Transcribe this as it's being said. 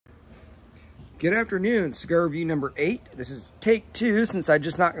Good afternoon, cigar review number 8. This is take 2 since I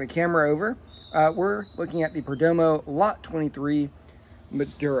just knocked the camera over. We're looking at the Perdomo Lot 23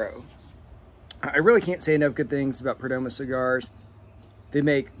 Maduro. I really can't say enough good things about Perdomo cigars. They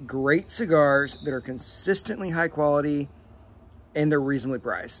make great cigars that are consistently high quality and they're reasonably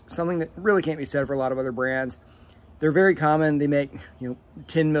priced. Something that really can't be said for a lot of other brands. They're very common. They make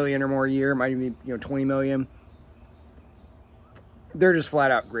 10 million or more a year, might even be 20 million. They're just flat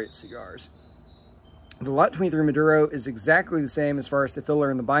out great cigars. The Lot 23 Maduro is exactly the same as far as the filler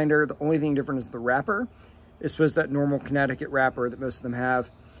and the binder. The only thing different is the wrapper. It's supposed to that normal Connecticut wrapper that most of them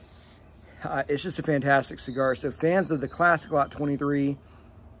have. It's just a fantastic cigar. So fans of the classic Lot 23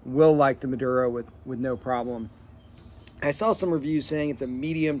 will like the Maduro with no problem. I saw some reviews saying it's a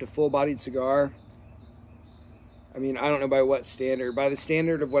medium to full-bodied cigar. I mean, I don't know by what standard. By the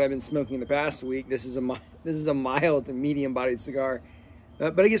standard of what I've been smoking the past week, this is a mild to medium-bodied cigar.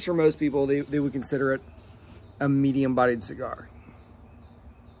 But I guess for most people, they would consider it a medium-bodied cigar.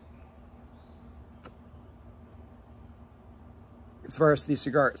 As far as the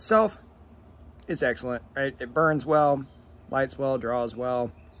cigar itself, it's excellent, right? It burns well, lights well, draws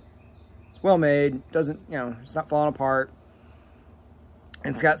well. It's well made, doesn't, it's not falling apart.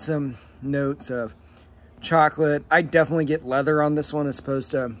 And it's got some notes of chocolate. I definitely get leather on this one as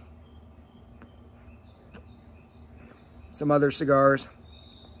opposed to some other cigars.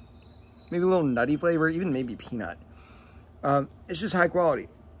 Maybe a little nutty flavor, even maybe peanut. It's just high quality.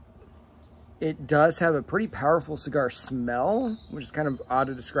 It does have a pretty powerful cigar smell, which is kind of odd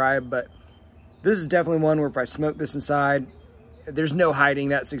to describe, but this is definitely one where if I smoke this inside, there's no hiding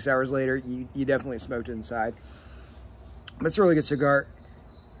that 6 hours later. You definitely smoked it inside. But it's a really good cigar.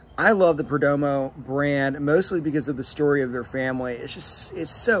 I love the Perdomo brand, mostly because of the story of their family.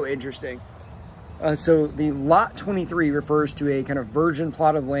 It's so interesting. So the Lot 23 refers to a kind of virgin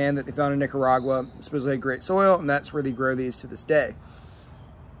plot of land that they found in Nicaragua. Supposedly had great soil, and that's where they grow these to this day.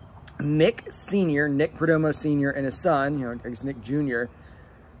 Nick Perdomo Sr. and his son, I guess Nick Jr.,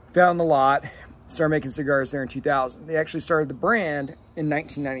 found the lot, started making cigars there in 2000. They actually started the brand in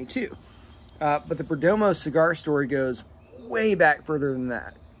 1992. But the Perdomo cigar story goes way back further than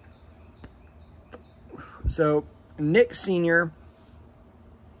that. So Nick Sr.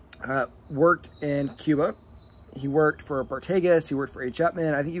 Worked in Cuba. He worked for Partagas. He worked for H.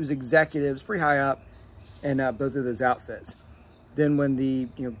 Upman. I think he was executives, pretty high up in both of those outfits. Then when the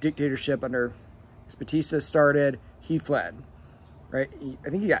dictatorship under Batista started, he fled. Right? I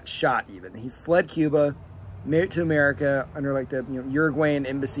think he got shot even. He fled Cuba, made it to America under like the Uruguayan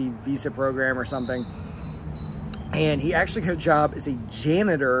embassy visa program or something. And he actually got a job as a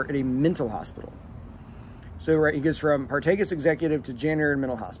janitor at a mental hospital. So right, he goes from Partagas executive to janitor in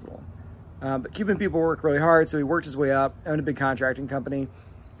mental hospital. But Cuban people work really hard, so he worked his way up, owned a big contracting company.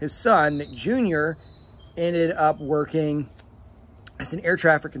 His son, Nick Jr., ended up working as an air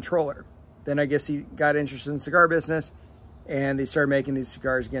traffic controller. Then I guess he got interested in the cigar business, and they started making these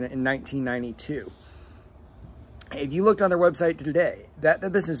cigars again in 1992. If you looked on their website today, that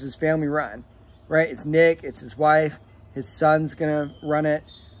business is family run, right? It's Nick, it's his wife, his son's gonna run it.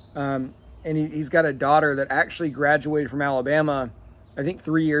 And he's got a daughter that actually graduated from Alabama, I think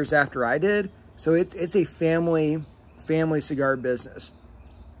 3 years after I did. So it's a family cigar business.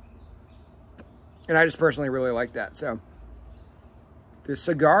 And I just personally really like that. So the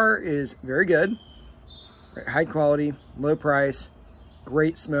cigar is very good, high quality, low price,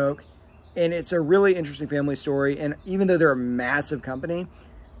 great smoke. And it's a really interesting family story. And even though they're a massive company,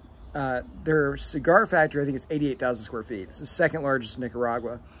 their cigar factory, I think, is 88,000 square feet. It's the second largest in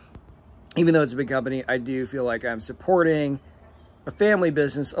Nicaragua. Even though it's a big company, I do feel like I'm supporting a family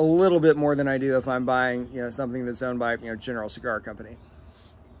business a little bit more than I do if I'm buying, something that's owned by, General Cigar Company.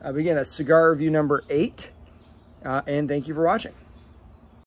 But again, that's cigar review number 8, and thank you for watching.